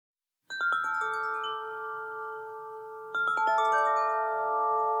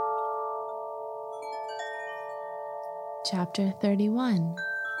Chapter 31.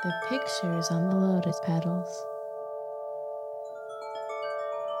 The Pictures on the Lotus Petals.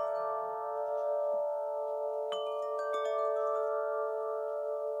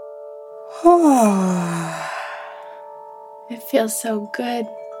 It feels so good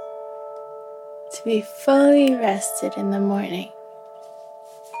to be fully rested in the morning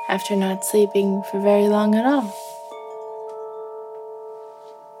after not sleeping for very long at all.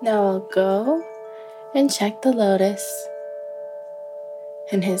 Now I'll go and check the lotus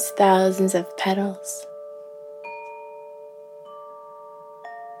and his thousands of petals.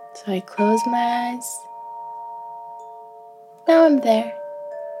 So I close my eyes. Now I'm there.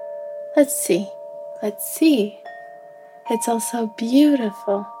 Let's see. It's all so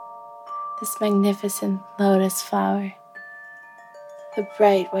beautiful. This magnificent lotus flower. The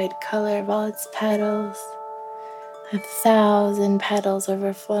bright white color of all its petals. 1,000 petals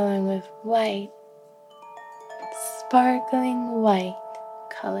overflowing with white, sparkling white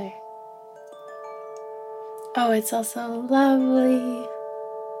color. Oh, it's also lovely.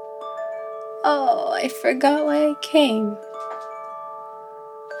 Oh, I forgot why I came.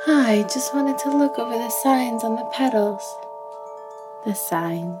 I just wanted to look over the signs on the petals. The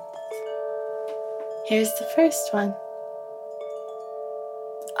signs. Here's the first one.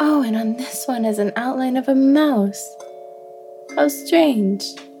 Oh, and on this one is an outline of a mouse. How strange.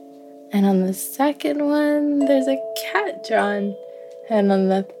 And on the second one, there's a cat drawn. And on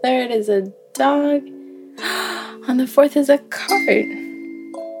the third is a dog. On the fourth is a cart.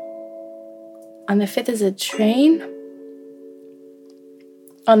 On the fifth is a train.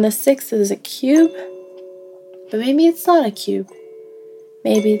 On the sixth is a cube. But maybe it's not a cube.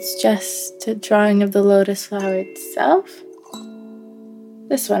 Maybe it's just a drawing of the lotus flower itself.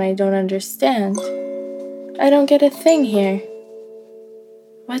 This one I don't understand. I don't get a thing here.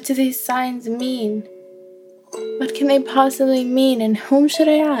 What do these signs mean? What can they possibly mean, and whom should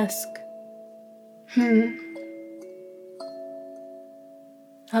I ask?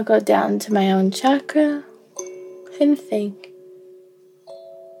 I'll go down to my own chakra and think.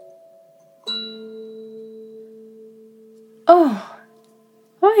 Oh,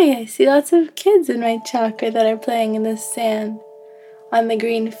 I see lots of kids in my chakra that are playing in the sand on the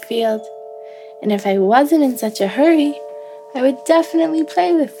green field. And if I wasn't in such a hurry, I would definitely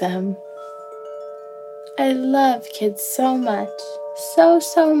play with them. I love kids so much, so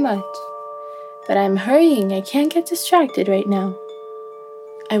much. But I'm hurrying, I can't get distracted right now.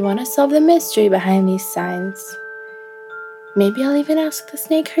 I want to solve the mystery behind these signs. Maybe I'll even ask the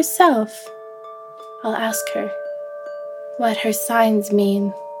snake herself. I'll ask her what her signs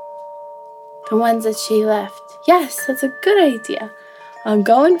mean. The ones that she left. Yes, that's a good idea. I'll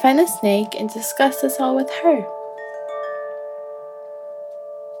go and find the snake and discuss this all with her.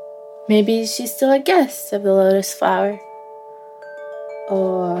 Maybe she's still a guest of the lotus flower.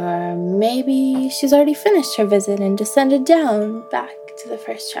 Or maybe she's already finished her visit and descended down back to the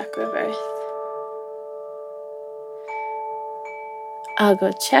first chakra of earth. I'll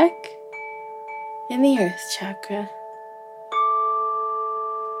go check in the earth chakra.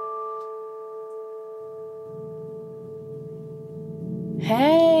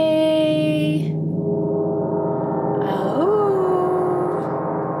 Hey! Oh!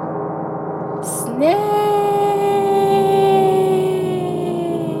 Snake!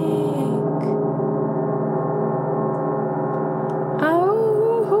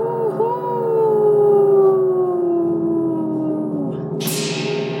 Oh!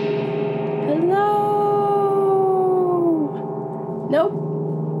 Hello! Nope,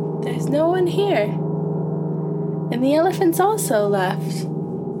 there's no one here. And the elephants also left.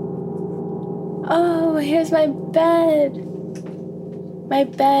 Oh, here's my bed. My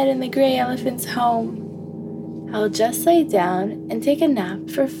bed in the gray elephant's home. I'll just lay down and take a nap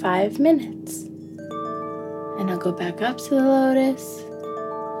for 5 minutes. And I'll go back up to the lotus.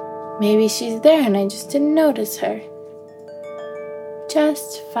 Maybe she's there and I just didn't notice her.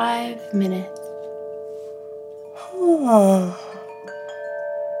 Just 5 minutes.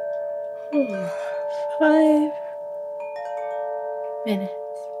 5 minutes.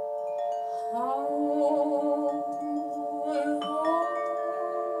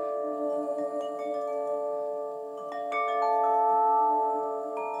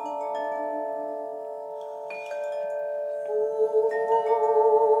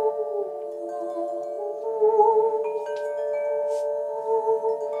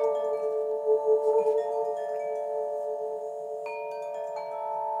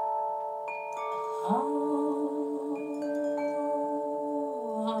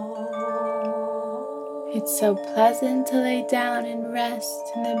 It's so pleasant to lay down and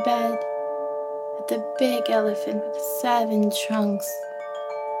rest in the bed at the big elephant with 7 trunks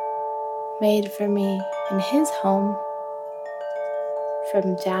made for me in his home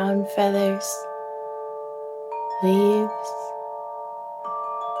from down feathers, leaves,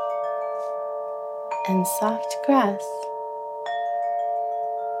 and soft grass.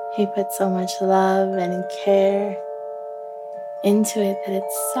 He put so much love and care into it that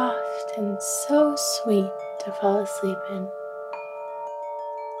it's soft and so sweet to fall asleep in.